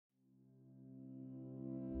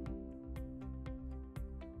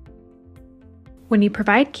When you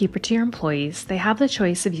provide Keeper to your employees, they have the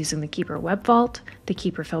choice of using the Keeper Web Vault, the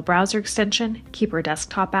KeeperFill browser extension, Keeper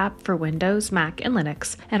desktop app for Windows, Mac, and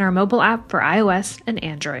Linux, and our mobile app for iOS and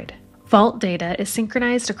Android. Vault data is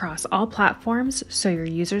synchronized across all platforms so your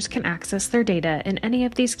users can access their data in any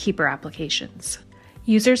of these Keeper applications.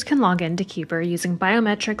 Users can log in to Keeper using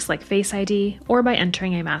biometrics like Face ID or by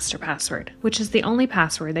entering a master password, which is the only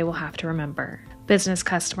password they will have to remember. Business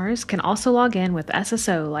customers can also log in with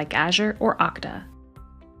SSO like Azure or Okta.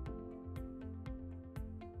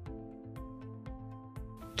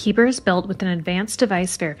 Keeper is built with an advanced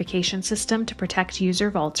device verification system to protect user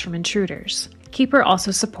vaults from intruders. Keeper also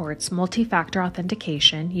supports multi-factor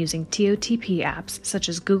authentication using TOTP apps such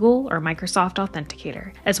as Google or Microsoft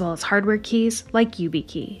Authenticator, as well as hardware keys like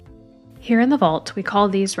Yubikey. Here in the Vault, we call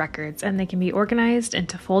these records, and they can be organized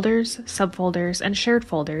into folders, subfolders, and shared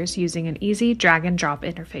folders using an easy drag-and-drop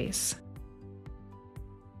interface.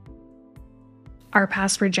 Our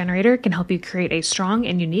password generator can help you create a strong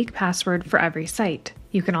and unique password for every site.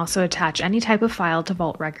 You can also attach any type of file to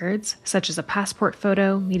Vault records, such as a passport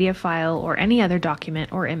photo, media file, or any other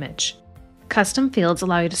document or image. Custom fields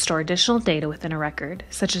allow you to store additional data within a record,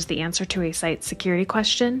 such as the answer to a site's security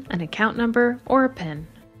question, an account number, or a PIN.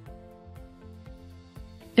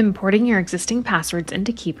 Importing your existing passwords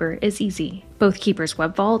into Keeper is easy. Both Keeper's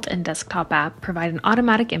Web Vault and desktop app provide an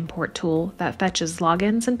automatic import tool that fetches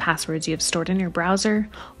logins and passwords you have stored in your browser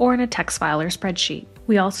or in a text file or spreadsheet.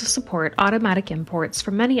 We also support automatic imports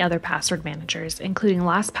from many other password managers, including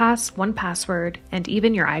LastPass, 1Password, and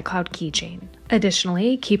even your iCloud keychain.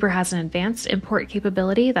 Additionally, Keeper has an advanced import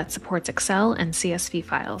capability that supports Excel and CSV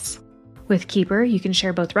files. With Keeper, you can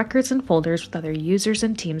share both records and folders with other users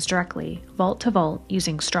and teams directly, vault to vault,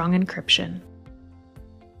 using strong encryption.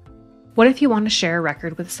 What if you want to share a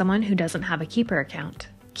record with someone who doesn't have a Keeper account?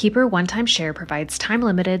 Keeper OneTime Share provides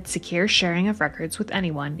time-limited, secure sharing of records with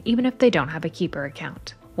anyone, even if they don't have a Keeper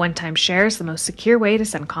account. OneTime Share is the most secure way to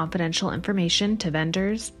send confidential information to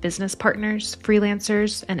vendors, business partners,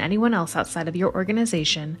 freelancers, and anyone else outside of your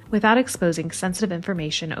organization without exposing sensitive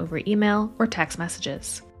information over email or text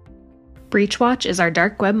messages. BreachWatch is our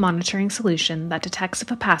dark web monitoring solution that detects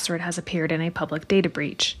if a password has appeared in a public data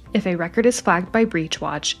breach. If a record is flagged by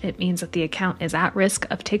BreachWatch, it means that the account is at risk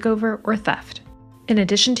of takeover or theft. In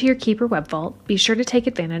addition to your Keeper Web Vault, be sure to take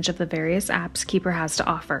advantage of the various apps Keeper has to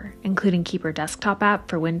offer, including Keeper desktop app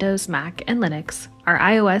for Windows, Mac, and Linux, our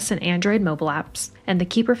iOS and Android mobile apps, and the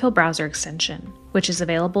KeeperFill browser extension, which is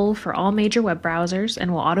available for all major web browsers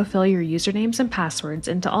and will autofill your usernames and passwords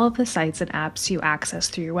into all of the sites and apps you access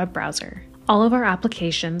through your web browser. All of our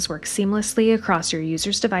applications work seamlessly across your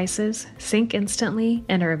users' devices, sync instantly,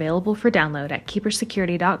 and are available for download at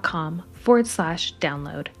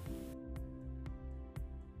keepersecurity.com/download.